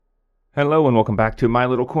Hello and welcome back to my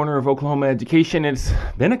little corner of Oklahoma education. It's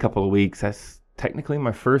been a couple of weeks. That's technically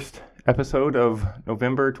my first episode of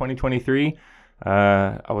November 2023.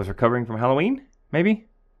 I was recovering from Halloween, maybe?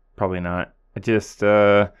 Probably not. I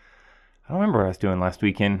don't remember what I was doing last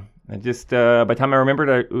weekend. By the time I remembered,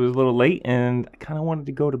 it was a little late and I kind of wanted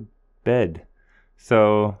to go to bed.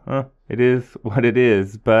 So, it is what it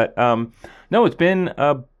is. But, no, it's been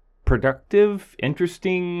a productive,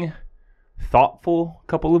 interesting, thoughtful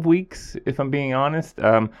couple of weeks, if I'm being honest.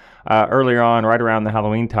 Earlier on, right around the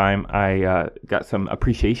Halloween time, I got some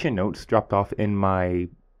appreciation notes dropped off in my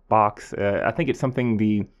box. I think it's something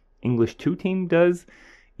the English 2 team does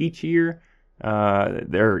each year.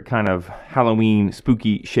 They're kind of Halloween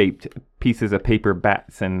spooky shaped pieces of paper,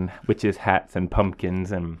 bats and witches' hats and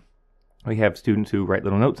pumpkins, and we have students who write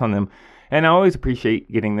little notes on them. And I always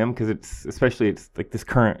appreciate getting them because it's like this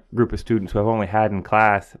current group of students who I've only had in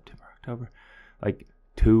class September, October, like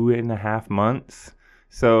 2.5 months.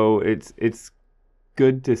 So it's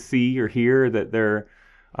good to see or hear that they're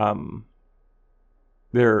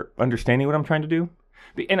understanding what I'm trying to do.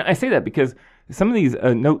 And I say that because some of these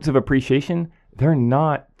notes of appreciation, they're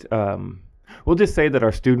not. We'll just say that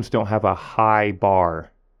our students don't have a high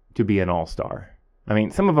bar to be an all-star. I mean,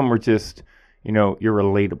 some of them are just, you're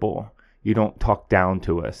relatable. You don't talk down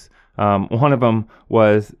to us. One of them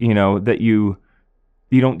was, that you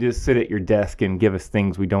don't just sit at your desk and give us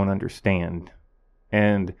things we don't understand.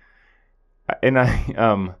 And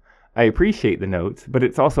I appreciate the notes, but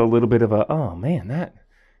it's also a little bit of a, oh man,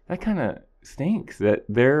 that kind of stinks that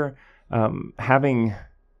they're having,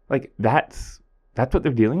 like, that's what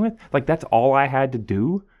they're dealing with. Like, that's all I had to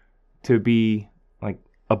do to be like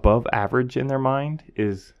above average in their mind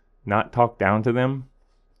is not talk down to them.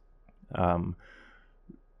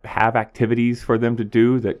 Have activities for them to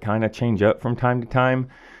do that kind of change up from time to time,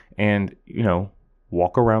 and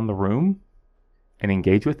walk around the room and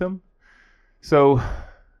engage with them. So,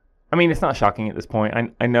 I mean, it's not shocking at this point.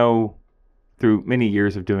 I know through many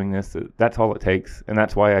years of doing this that's all it takes, and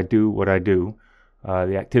that's why I do what I do,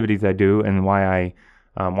 the activities I do, and why I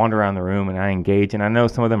wander around the room and I engage. And I know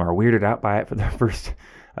some of them are weirded out by it for the first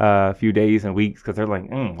few days and weeks because they're like,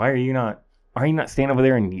 why are you not standing over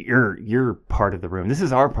there and you're part of the room? This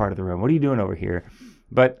is our part of the room. What are you doing over here?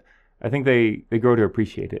 But I think they grow to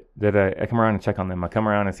appreciate it, that I come around and check on them. I come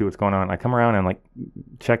around and see what's going on. I come around and like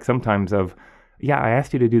check sometimes of, yeah, I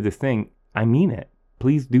asked you to do this thing. I mean it.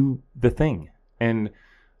 Please do the thing. And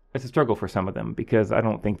it's a struggle for some of them because I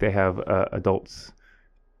don't think they have adults,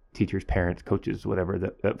 teachers, parents, coaches, whatever,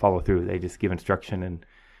 that follow through. They just give instruction and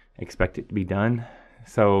expect it to be done.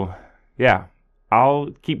 So, yeah. I'll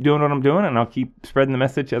keep doing what I'm doing, and I'll keep spreading the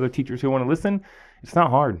message to other teachers who want to listen. It's not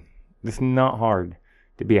hard. It's not hard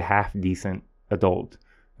to be a half-decent adult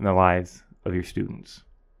in the lives of your students.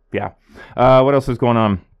 Yeah. What else is going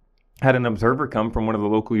on? Had an observer come from one of the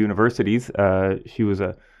local universities. She was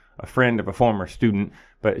a friend of a former student,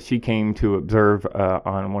 but she came to observe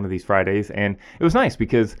on one of these Fridays, and it was nice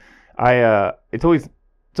because it's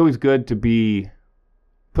always good to be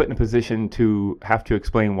put in a position to have to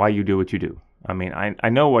explain why you do what you do. I mean, I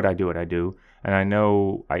know what I do, and I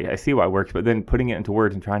know I see why it works, but then putting it into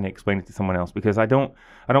words and trying to explain it to someone else, because I don't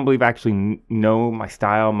believe I actually know my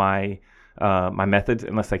style, my methods,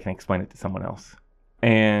 unless I can explain it to someone else.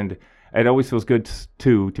 And it always feels good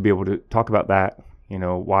to be able to talk about that,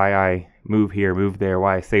 why I move here, move there,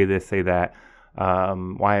 why I say this, say that,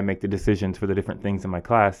 why I make the decisions for the different things in my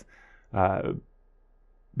class,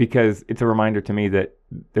 because it's a reminder to me that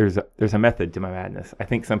there's a method to my madness. I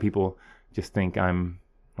think some people just think I'm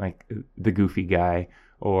like the goofy guy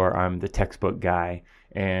or I'm the textbook guy,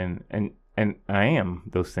 and I am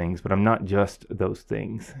those things, but I'm not just those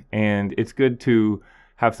things. And it's good to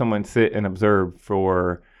have someone sit and observe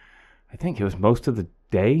for, I think it was most of the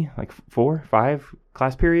day, like 4, 5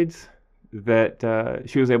 class periods that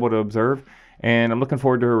she was able to observe. And I'm looking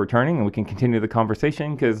forward to her returning, and we can continue the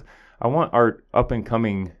conversation because I want our up and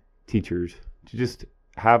coming teachers to just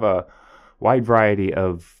have a wide variety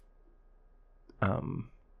of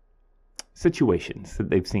situations that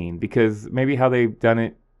they've seen, because maybe how they've done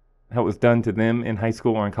it, how it was done to them in high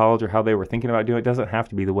school or in college, or how they were thinking about doing it, doesn't have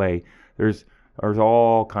to be the way. There's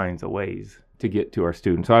all kinds of ways to get to our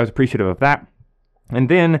students. So I was appreciative of that. And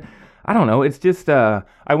then I don't know, it's just I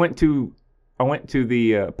went to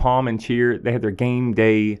the Palm and Cheer. They had their game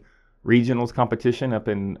day regionals competition up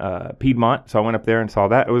in Piedmont, so I went up there and saw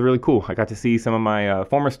that. It was really cool. I got to see some of my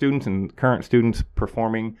former students and current students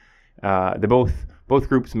performing. They both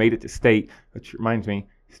groups made it to state, which reminds me,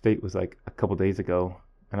 state was like a couple days ago,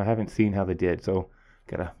 and I haven't seen how they did. So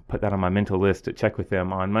gotta put that on my mental list to check with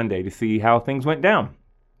them on Monday to see how things went down.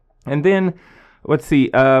 And then, let's see.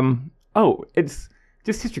 It's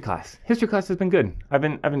just history class. History class has been good. I've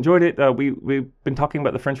enjoyed it. We've been talking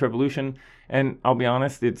about the French Revolution, and I'll be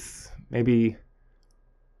honest, it's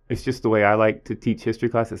just the way I like to teach history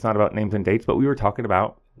class. It's not about names and dates, but we were talking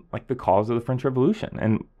about like the cause of the French Revolution,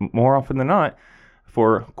 and more often than not,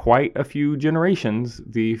 for quite a few generations,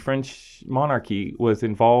 the French monarchy was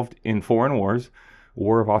involved in foreign wars,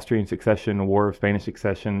 War of Austrian Succession, War of Spanish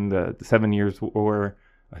Succession, the 7 Years' War,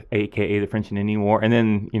 aka the French and Indian War, and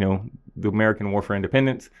then the American War for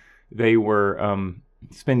Independence. They were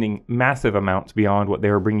spending massive amounts beyond what they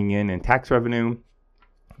were bringing in tax revenue,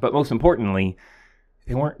 but most importantly,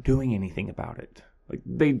 they weren't doing anything about it. Like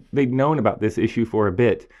they'd known about this issue for a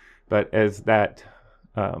bit, but as that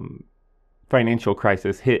financial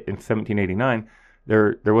crisis hit in 1789,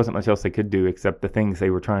 there wasn't much else they could do except the things they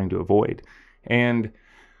were trying to avoid. And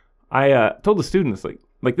I told the students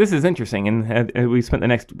like this is interesting, and we spent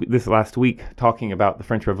this last week talking about the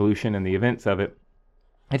French Revolution and the events of it.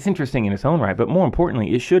 It's interesting in its own right, but more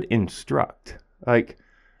importantly, it should instruct. Like,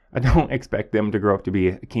 I don't expect them to grow up to be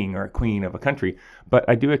a king or a queen of a country, but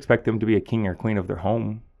I do expect them to be a king or queen of their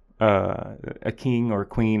home, a king or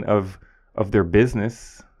queen of their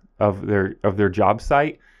business, of their job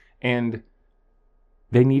site, and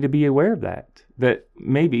they need to be aware of that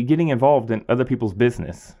maybe getting involved in other people's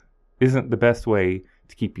business isn't the best way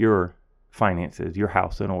to keep your finances, your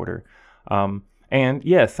house in order. And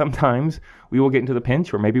yes, sometimes we will get into the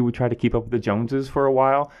pinch where maybe we try to keep up with the Joneses for a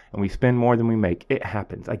while and we spend more than we make. It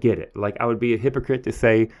happens. I get it. Like, I would be a hypocrite to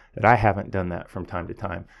say that I haven't done that from time to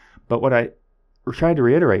time. But what I tried to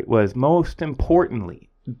reiterate was, most importantly,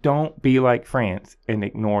 don't be like France and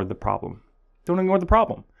ignore the problem. Don't ignore the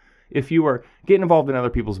problem. If you are getting involved in other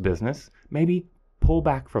people's business, maybe pull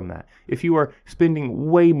back from that. If you are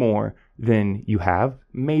spending way more than you have,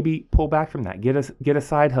 maybe pull back from that. Get a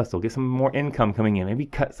side hustle, get some more income coming in, maybe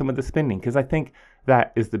cut some of the spending, because I think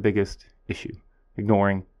that is the biggest issue.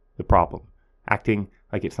 Ignoring the problem, acting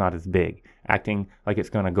like it's not as big, acting like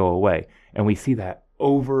it's going to go away. And we see that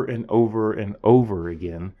over and over and over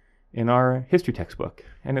again in our history textbook.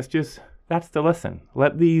 And that's the lesson.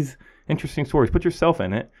 Let these interesting stories, put yourself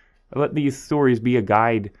in it, let these stories be a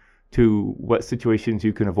guide to what situations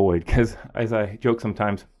you can avoid. Because as I joke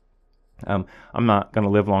sometimes, I'm not going to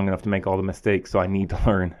live long enough to make all the mistakes, so I need to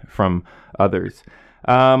learn from others.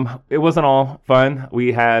 It wasn't all fun.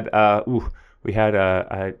 We had a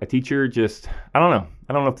teacher just, I don't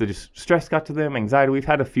know if the just stress got to them, anxiety. We've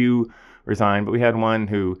had a few resign, but we had one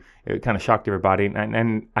who, it kind of shocked everybody.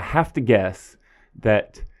 And I have to guess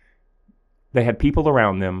that they had people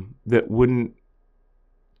around them that wouldn't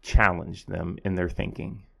challenge them in their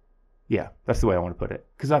thinking. Yeah, that's the way I want to put it.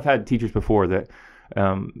 Because I've had teachers before that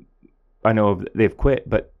I know they've quit,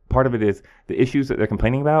 but part of it is the issues that they're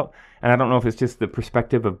complaining about. And I don't know if it's just the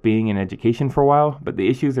perspective of being in education for a while, but the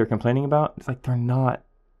issues they're complaining about, it's like they're not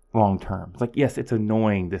long term. It's like, yes, it's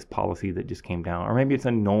annoying, this policy that just came down, or maybe it's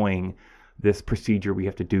annoying, this procedure we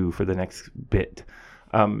have to do for the next bit.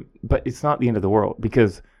 But it's not the end of the world,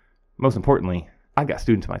 because most importantly, I've got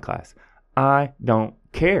students in my class. I don't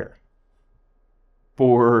care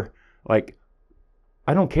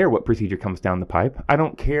I don't care what procedure comes down the pipe. I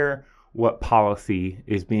don't care what policy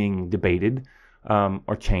is being debated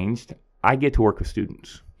or changed. I get to work with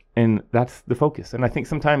students, and that's the focus. And I think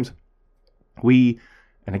sometimes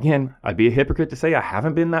and again, I'd be a hypocrite to say I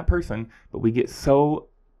haven't been that person, but we get so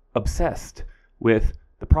obsessed with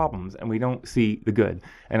the problems and we don't see the good.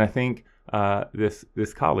 And I think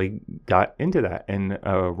this colleague got into that and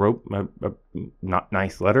wrote a not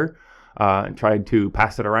nice letter and tried to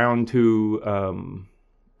pass it around to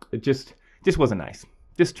it just wasn't nice.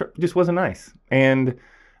 Just wasn't nice. And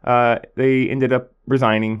they ended up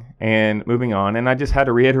resigning and moving on. And I just had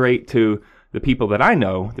to reiterate to the people that I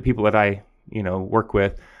know, the people that I work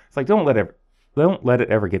with, it's like, don't let it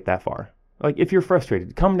ever get that far. Like, if you're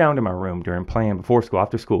frustrated, come down to my room during plan, before school,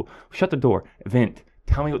 after school, shut the door, vent,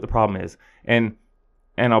 tell me what the problem is. And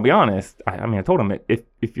I'll be honest, I told them,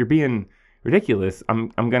 if you're being ridiculous, I'm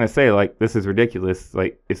going to say, like, this is ridiculous.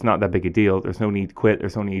 Like, it's not that big a deal. There's no need to quit.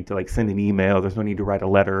 There's no need to, like, send an email. There's no need to write a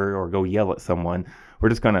letter or go yell at someone. We're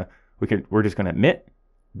just going to admit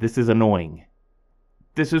this is annoying.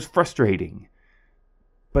 This is frustrating.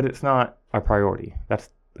 But it's not our priority. That's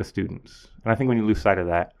the students. And I think when you lose sight of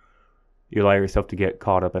that, you allow yourself to get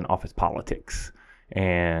caught up in office politics,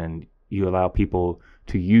 and you allow people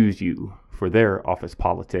to use you for their office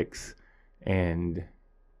politics, and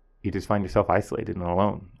you just find yourself isolated and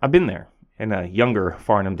alone. I've been there in younger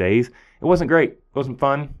Farnham days. It wasn't great. It wasn't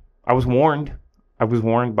fun. I was warned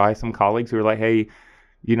by some colleagues who were like, hey,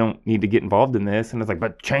 you don't need to get involved in this. And it's like,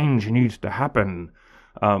 but change needs to happen.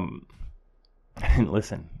 I didn't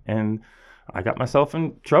listen. And I got myself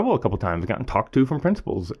in trouble a couple times, gotten talked to from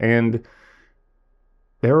principals, and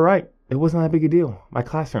they were right. It wasn't that big a deal. My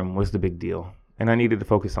classroom was the big deal, and I needed to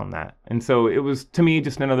focus on that. And so it was, to me,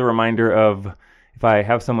 just another reminder of, if I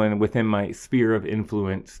have someone within my sphere of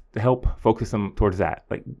influence, to help focus them towards that.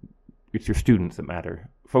 Like, it's your students that matter.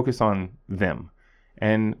 Focus on them.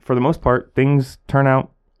 And for the most part, things turn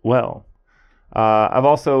out well. I've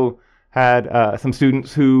also had some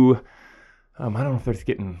students who, I don't know if they're just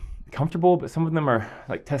getting comfortable, but some of them are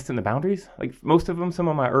like testing the boundaries. Like most of them, some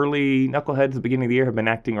of my early knuckleheads at the beginning of the year have been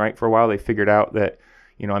acting right for a while. They figured out that,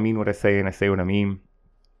 I mean what I say and I say what I mean.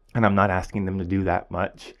 And I'm not asking them to do that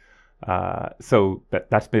much. So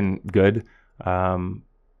that's been good.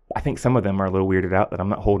 I think some of them are a little weirded out that I'm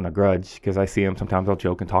not holding a grudge, because I see them sometimes. I'll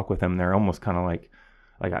joke and talk with them. They're almost kind of like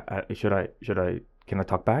should I can I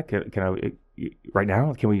talk back? Can I right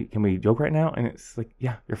now? Can we joke right now? And it's like,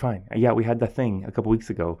 yeah, you're fine. Yeah, we had that thing a couple weeks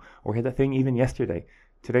ago, or we had that thing even yesterday.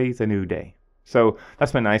 Today's a new day. So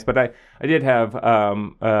that's been nice. But I did have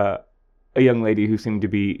a young lady who seemed to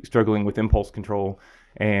be struggling with impulse control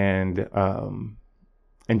and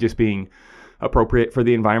just being appropriate for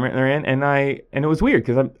the environment they're in. And it was weird,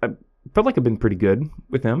 because I felt like I've been pretty good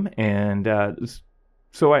with them. And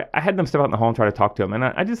so I had them step out in the hall and try to talk to them. And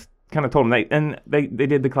I just kind of told them, they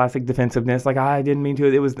did the classic defensiveness. Like, I didn't mean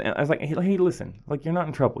to. I was like, hey, listen, like, you're not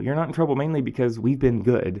in trouble. You're not in trouble mainly because we've been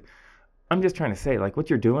good. I'm just trying to say, like, what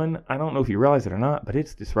you're doing, I don't know if you realize it or not, but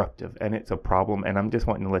it's disruptive and it's a problem. And I'm just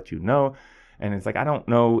wanting to let you know. And it's like, I don't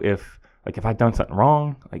know if I've done something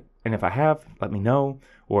wrong, like, and if I have, let me know.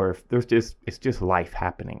 Or if it's just life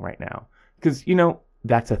happening right now. Because,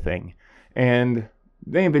 that's a thing. And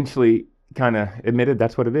they eventually kind of admitted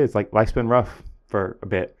that's what it is. Like, life's been rough for a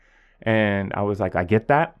bit. And I was like, I get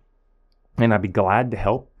that. And I'd be glad to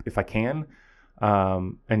help if I can.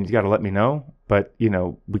 And you got to let me know. But,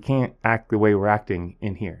 we can't act the way we're acting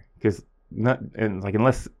in here. Because,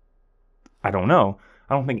 unless, I don't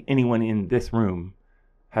think anyone in this room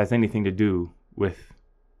has anything to do with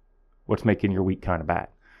what's making your week kind of bad.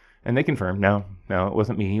 And they confirmed, no, it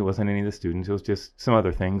wasn't me. It wasn't any of the students. It was just some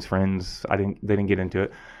other things, friends. They didn't get into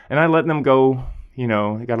it. And I let them go, they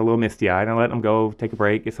got a little misty-eyed. I let them go take a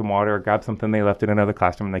break, get some water, or grab something they left in another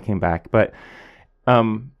classroom, and they came back. But,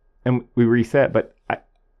 and we reset. But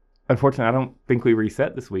unfortunately, I don't think we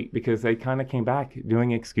reset this week, because they kind of came back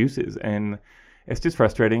doing excuses. And it's just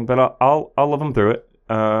frustrating, but I'll love them through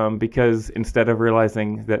it. Because instead of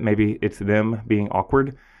realizing that maybe it's them being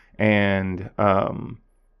awkward and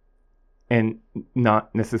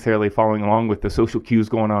not necessarily following along with the social cues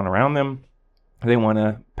going on around them, they want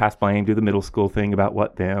to pass blame, do the middle school thing about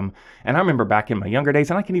what them. And I remember back in my younger days,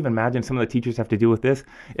 and I can even imagine some of the teachers have to deal with this.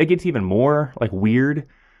 It gets even more like weird,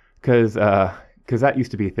 because that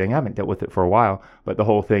used to be a thing. I haven't dealt with it for a while, but the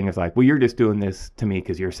whole thing is like, well, you're just doing this to me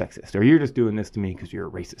because you're sexist, or you're just doing this to me because you're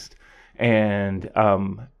a racist. And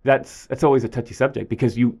that's always a touchy subject,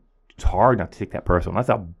 because it's hard not to take that personal. That's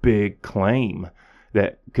a big claim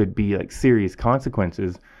that could be like serious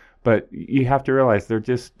consequences. But you have to realize they're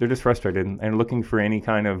just frustrated and looking for any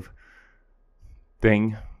kind of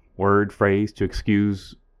thing, word, phrase to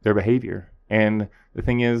excuse their behavior. And the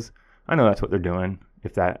thing is, I know that's what they're doing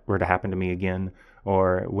if that were to happen to me again,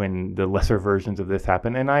 or when the lesser versions of this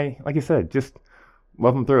happen. And like I said, just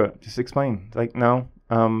love them through it. Just explain. It's like, no,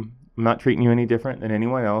 I'm not treating you any different than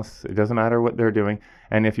anyone else. It doesn't matter what they're doing.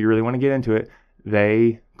 And if you really want to get into it,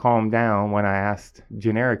 they calmed down when I asked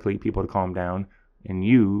generically people to calm down, and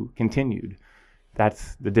you continued.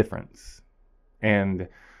 That's the difference. And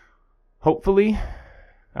hopefully,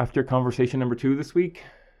 after conversation number 2 this week,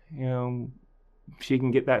 she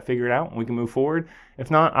can get that figured out and we can move forward.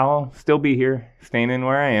 If not, I'll still be here, standing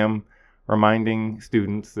where I am, reminding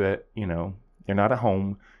students that, you're not at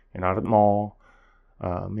home, you're not at the mall,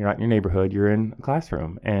 you're not in your neighborhood, you're in a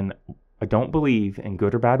classroom. And I don't believe in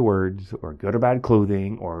good or bad words, or good or bad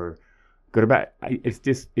clothing, or good or bad.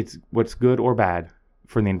 It's what's good or bad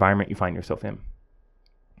for the environment you find yourself in.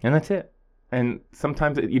 And that's it. And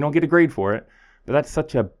sometimes you don't get a grade for it, but that's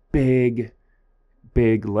such a big,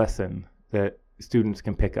 big lesson that students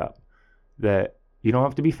can pick up, that you don't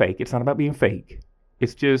have to be fake. It's not about being fake.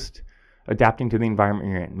 It's just adapting to the environment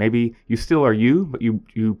you're in. Maybe you still are you, but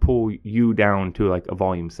you pull you down to like a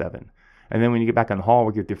volume 7. And then when you get back in the hall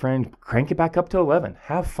with your friends, crank it back up to 11.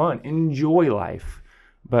 Have fun. Enjoy life.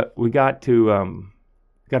 But we got to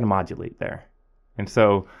modulate there. And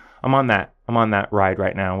so I'm on that I'm on that ride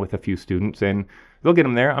right now with a few students, and they'll get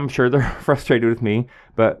them there. I'm sure they're frustrated with me,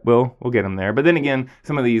 but we'll get them there. But then again,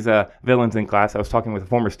 some of these villains in class, I was talking with a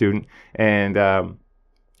former student, and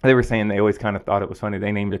they were saying they always kind of thought it was funny.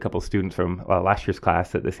 They named a couple of students from last year's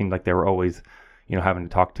class that they seemed like they were always, having to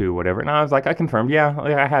talk to or whatever. And I was like, I confirmed, yeah,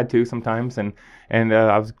 I had to sometimes, and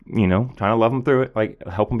I was, trying to love them through it, like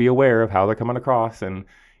help them be aware of how they're coming across, and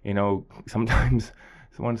sometimes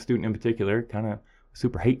one student in particular kind of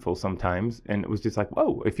super hateful sometimes, and it was just like,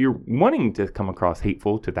 whoa, if you're wanting to come across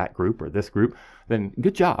hateful to that group or this group, then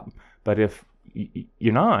good job. But if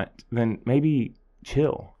you're not, then maybe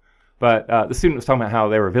chill. But the student was talking about how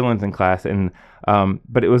they were villains in class, and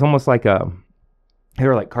but it was almost like they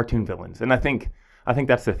were like cartoon villains. And I think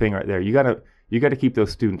that's the thing right there. You gotta keep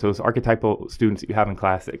those students, those archetypal students that you have in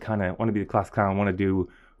class that kind of want to be the class clown, want to do,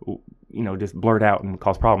 just blurt out and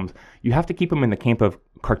cause problems. You have to keep them in the camp of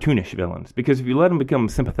cartoonish villains, because if you let them become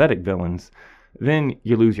sympathetic villains, then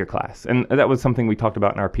you lose your class. And that was something we talked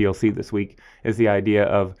about in our PLC this week, is the idea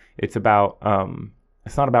of it's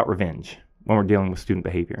not about revenge when we're dealing with student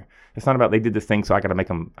behavior. It's not about they did this thing, so I gotta make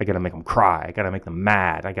them cry. I gotta make them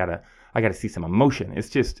mad. I gotta see some emotion.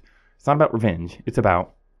 It's not about revenge. It's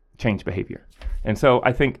about change behavior. And so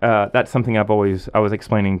I think that's something I was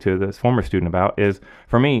explaining to this former student about, is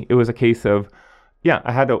for me, it was a case of, yeah,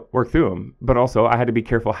 I had to work through them, but also I had to be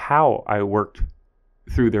careful how I worked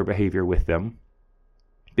through their behavior with them,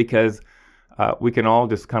 because we can all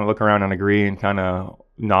just kind of look around and agree and kind of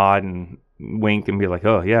nod and wink and be like,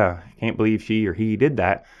 oh yeah, can't believe she or he did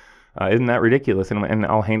that. Isn't that ridiculous? And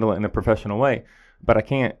I'll handle it in a professional way, but I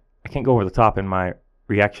can't go over the top in my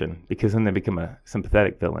reaction, because then they become a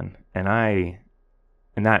sympathetic villain, and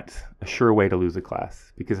that's a sure way to lose a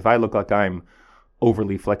class. Because if I look like I'm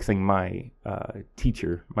overly flexing my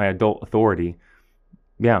teacher, my adult authority,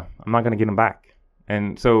 yeah, I'm not going to get them back.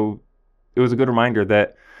 And so it was a good reminder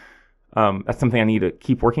that that's something I need to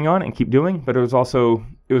keep working on and keep doing. But it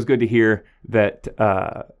was good to hear that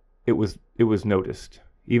it was noticed,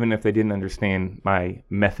 even if they didn't understand my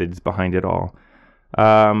methods behind it all.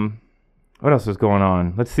 What else was going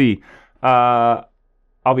on? Let's see.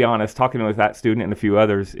 I'll be honest, talking with that student and a few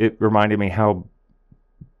others, it reminded me how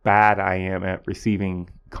bad I am at receiving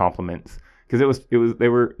compliments. Because they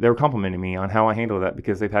were complimenting me on how I handle that,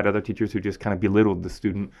 because they've had other teachers who just kind of belittled the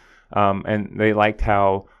student, and they liked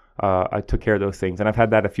how I took care of those things. And I've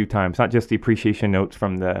had that a few times, not just the appreciation notes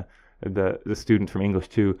from the students from English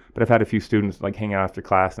 2, but I've had a few students like hang out after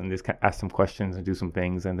class and just ask some questions and do some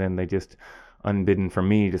things, and then they just, unbidden from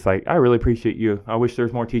me, just like, I really appreciate you. I wish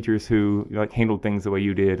there's more teachers who like handled things the way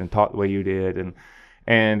you did and taught the way you did,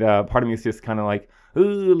 and part of me is just kind of like,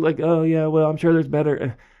 ooh, like, oh yeah, well, I'm sure there's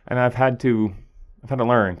better. And I've had to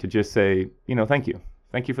learn to just say, thank you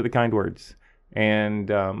for the kind words,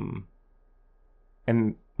 and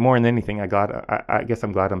more than anything, I guess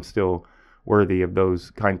I'm glad I'm still worthy of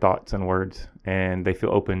those kind thoughts and words, and they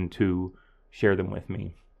feel open to share them with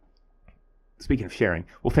me. Speaking of sharing,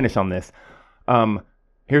 we'll finish on this.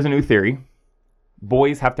 Here's a new theory.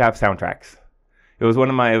 Boys have to have soundtracks. It was one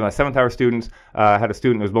of my 7th hour students. Had a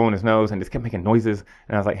student who was blowing his nose and just kept making noises.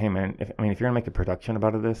 And I was like, hey man, if you're gonna make a production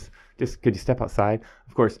about this, just could you step outside?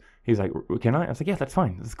 Of course, he's like, can I? I was like, yeah, that's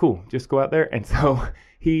fine. This is cool. Just go out there. And so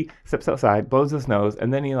he steps outside, blows his nose,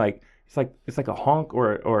 and then it's like a honk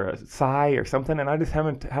or a sigh or something. And I just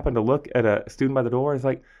happened to look at a student by the door. It's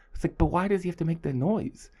like, but why does he have to make the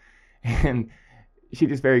noise? And she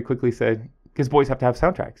just very quickly said, because boys have to have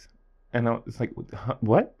soundtracks. And I was like,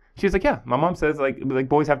 what? She was like, yeah, my mom says like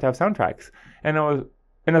boys have to have soundtracks. And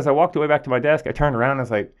as I walked away back to my desk, I turned around and I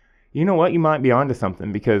was like, you know what? You might be onto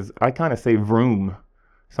something, because I kind of say vroom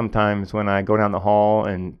sometimes when I go down the hall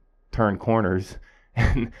and turn corners.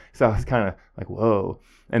 And so I was kind of like, whoa.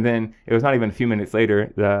 And then it was not even a few minutes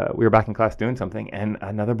later, we were back in class doing something, and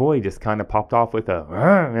another boy just kind of popped off with a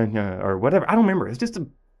or whatever. I don't remember. It's just a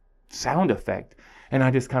sound effect. And I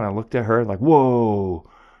just kind of looked at her like, whoa,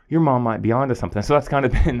 your mom might be onto something. So that's kind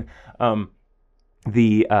of been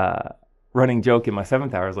the running joke in my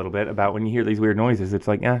 7th hour a little bit about when you hear these weird noises. It's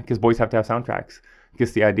like, yeah, because boys have to have soundtracks.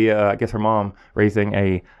 Because the idea, I guess her mom raising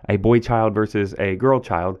a boy child versus a girl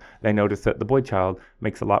child, they noticed that the boy child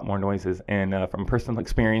makes a lot more noises. And from personal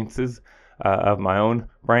experiences of my own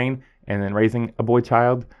brain, and then raising a boy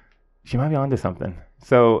child, she might be onto something.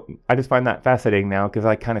 So I just find that fascinating now, because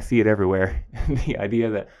I kind of see it everywhere. The idea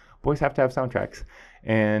that boys have to have soundtracks.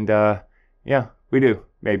 And yeah, we do,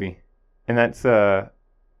 maybe. And that's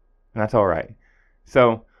all right.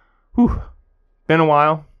 So, been a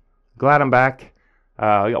while. Glad I'm back.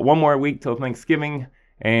 We got one more week till Thanksgiving,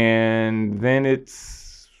 and then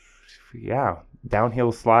it's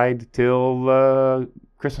downhill slide till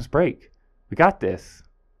Christmas break. We got this.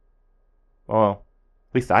 Well,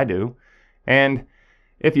 at least I do. And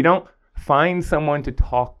if you don't find someone to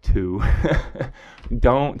talk to,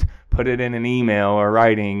 don't put it in an email or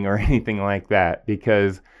writing or anything like that,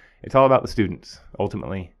 because it's all about the students,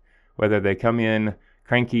 ultimately. Whether they come in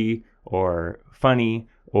cranky or funny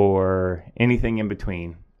or anything in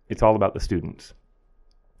between, it's all about the students.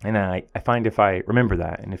 And I find if I remember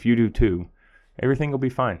that, and if you do too, everything will be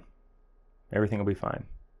fine. Everything will be fine.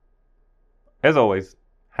 As always,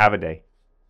 have a day.